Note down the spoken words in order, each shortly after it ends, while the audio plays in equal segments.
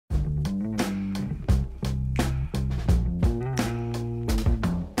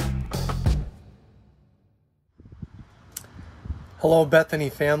Hello,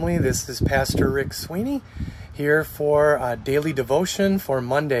 Bethany family. This is Pastor Rick Sweeney here for a daily devotion for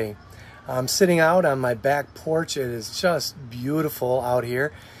Monday. I'm sitting out on my back porch. It is just beautiful out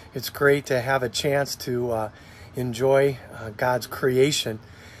here. It's great to have a chance to enjoy God's creation.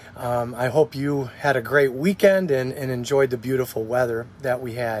 I hope you had a great weekend and enjoyed the beautiful weather that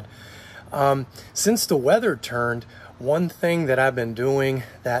we had. Since the weather turned, one thing that I've been doing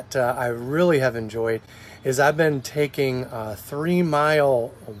that I really have enjoyed is I've been taking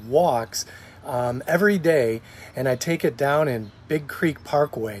 3-mile walks every day, and I take it down in Big Creek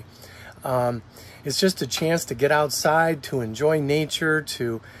Parkway. It's just a chance to get outside, to enjoy nature,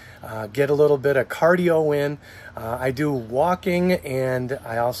 to get a little bit of cardio in. I do walking and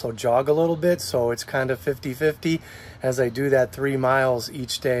I also jog a little bit, so it's kind of 50-50 as I do that 3 miles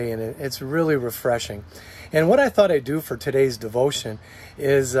each day, and it's really refreshing. And what I thought I'd do for today's devotion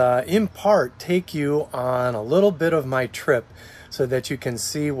is in part take you on a little bit of my trip so that you can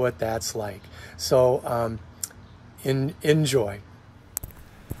see what that's like. So enjoy.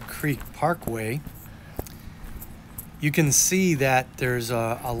 Creek Parkway. You can see that there's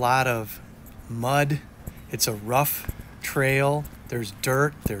a lot of mud. It's a rough trail. There's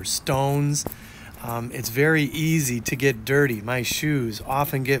dirt, there's stones. It's very easy to get dirty. My shoes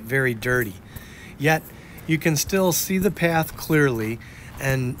often get very dirty. Yet you can still see the path clearly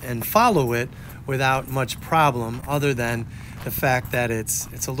and follow it without much problem, other than the fact that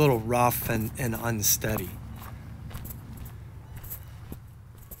it's a little rough and unsteady.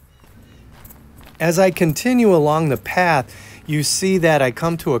 As I continue along the path, you see that I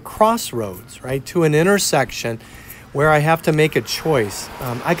come to a crossroads, right, to an intersection where I have to make a choice.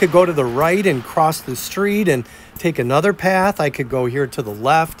 I could go to the right and cross the street and take another path. I could go here to the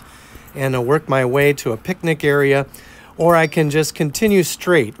left and work my way to a picnic area, or I can just continue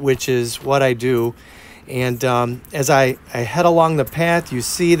straight, which is what I do. And as I head along the path, you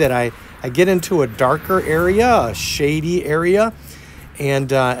see that I get into a darker area, a shady area.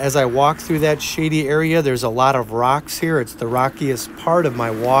 And as I walk through that shady area, there's a lot of rocks here. It's the rockiest part of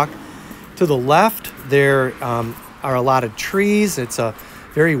my walk. To the left, there are a lot of trees. It's a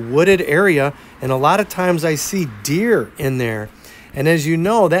very wooded area, and a lot of times I see deer in there. And as you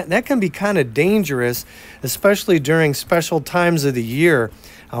know, that can be kind of dangerous, especially during special times of the year.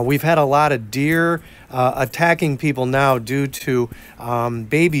 We've had a lot of deer attacking people now due to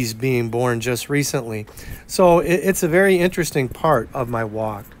babies being born just recently. So it's a very interesting part of my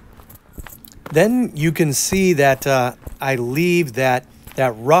walk. Then you can see that I leave that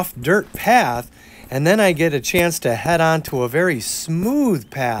rough dirt path, and then I get a chance to head on to a very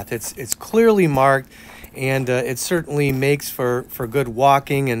smooth path. It's clearly marked, and it certainly makes for good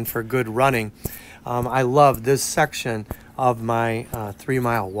walking and for good running. I love this section of my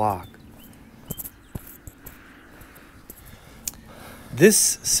 3-mile walk.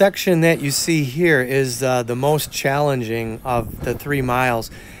 This section that you see here is the most challenging of the 3 miles.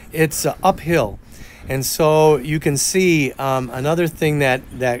 It's uphill. And so you can see another thing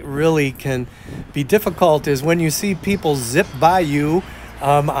that really can be difficult is when you see people zip by you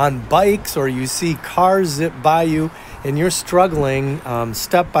on bikes, or you see cars zip by you and you're struggling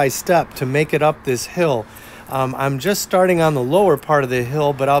step by step to make it up this hill. I'm just starting on the lower part of the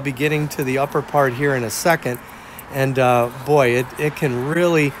hill, but I'll be getting to the upper part here in a second. And boy, it can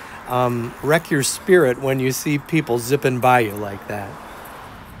really wreck your spirit when you see people zipping by you like that.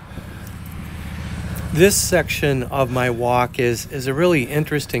 This section of my walk is a really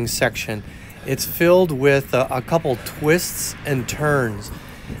interesting section. It's filled with a couple twists and turns.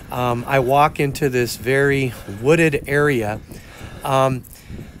 I walk into this very wooded area. To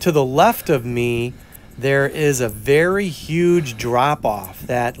the left of me, there is a very huge drop-off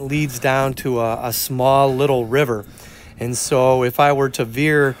that leads down to a small little river. And so if I were to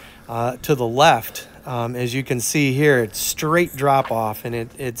veer to the left, as you can see here, it's straight drop-off, and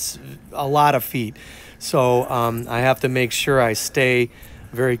it's a lot of feet. So I have to make sure I stay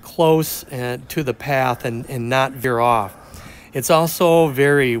very close to the path and not veer off. It's also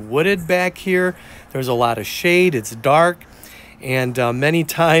very wooded back here. There's a lot of shade. It's dark. And many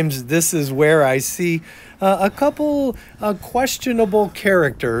times this is where I see a couple questionable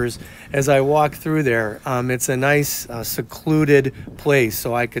characters as I walk through there. It's a nice secluded place,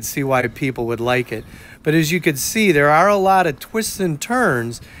 so I could see why people would like it. But as you could see, there are a lot of twists and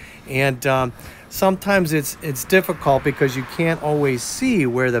turns, and sometimes it's difficult because you can't always see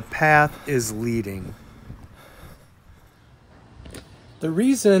where the path is leading. The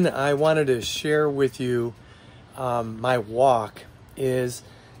reason I wanted to share with you my walk is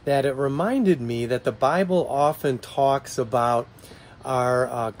that it reminded me that the Bible often talks about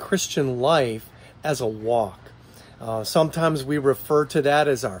our Christian life as a walk. Sometimes we refer to that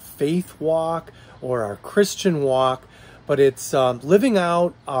as our faith walk or our Christian walk, but it's living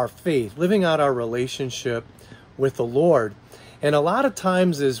out our faith, living out our relationship with the Lord. And a lot of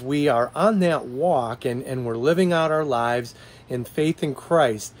times as we are on that walk and we're living out our lives in faith in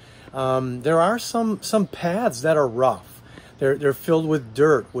Christ, there are some paths that are rough. They're filled with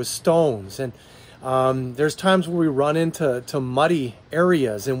dirt, with stones, and there's times where we run into muddy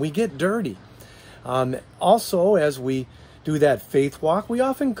areas and we get dirty. Also, as we do that faith walk, we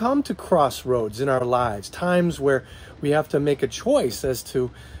often come to crossroads in our lives, times where we have to make a choice as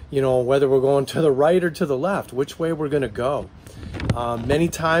to, whether we're going to the right or to the left, which way we're going to go. Many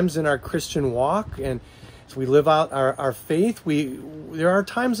times in our Christian walk, and as we live out our faith, there are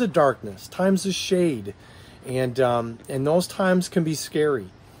times of darkness, times of shade, and those times can be scary.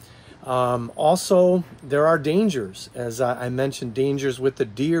 Also, there are dangers, as I mentioned, dangers with the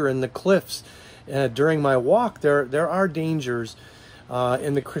deer and the cliffs. During my walk, there are dangers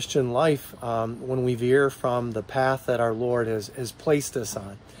in the Christian life when we veer from the path that our Lord has placed us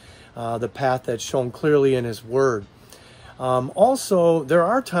on, the path that's shown clearly in His Word. Also, there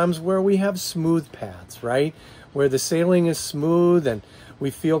are times where we have smooth paths, right? Where the sailing is smooth and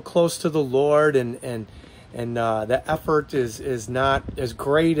we feel close to the Lord, and the effort is not as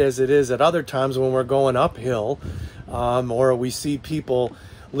great as it is at other times when we're going uphill, or we see people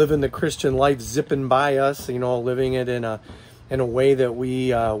living the Christian life zipping by us, living it in a way that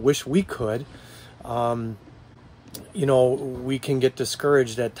we wish we could. We can get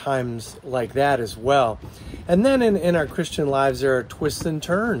discouraged at times like that as well. And then in our Christian lives, there are twists and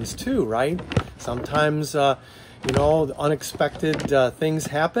turns too, right? Sometimes, unexpected things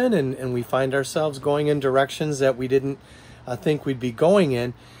happen, and we find ourselves going in directions that we didn't think we'd be going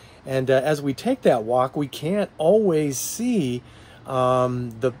in. And as we take that walk, we can't always see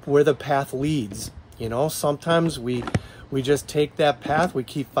where the path leads. Sometimes we just take that path, we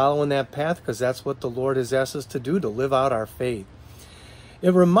keep following that path because that's what the Lord has asked us to do, to live out our faith.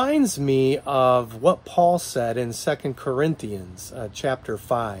 It reminds me of what Paul said in 2 Corinthians chapter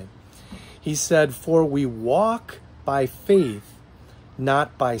 5. He said, "For we walk by faith,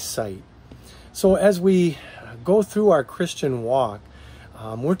 not by sight." So as we go through our Christian walk,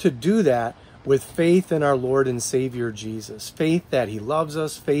 we're to do that with faith in our Lord and Savior Jesus. Faith that He loves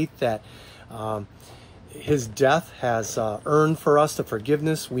us, faith that His death has earned for us the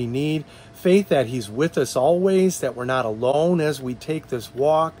forgiveness we need, faith that He's with us always, that we're not alone as we take this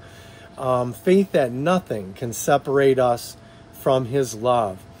walk, faith that nothing can separate us from His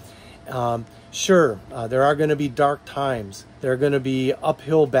love. Sure, there are going to be dark times. There are going to be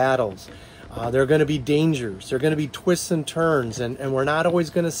uphill battles. There are going to be dangers. There are going to be twists and turns, and we're not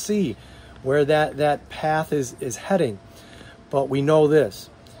always going to see where that path is heading. But we know this.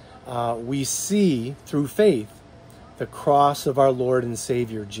 We see through faith the cross of our Lord and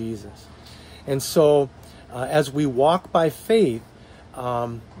Savior Jesus. And so as we walk by faith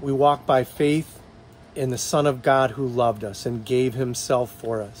in the Son of God who loved us and gave Himself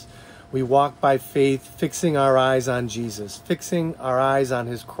for us. We walk by faith, fixing our eyes on Jesus, fixing our eyes on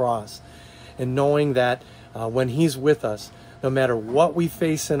His cross, and knowing that when He's with us, no matter what we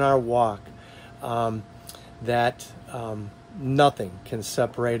face in our walk, nothing can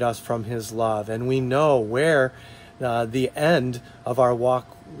separate us from His love. And we know where the end of our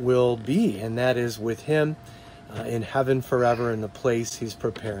walk will be, and that is with Him in heaven forever, in the place He's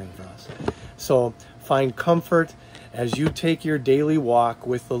preparing for us. So find comfort as you take your daily walk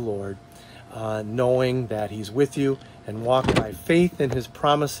with the Lord, knowing that He's with you, and walk by faith in His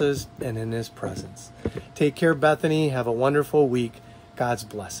promises and in His presence. Take care, Bethany. Have a wonderful week. God's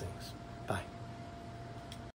blessings.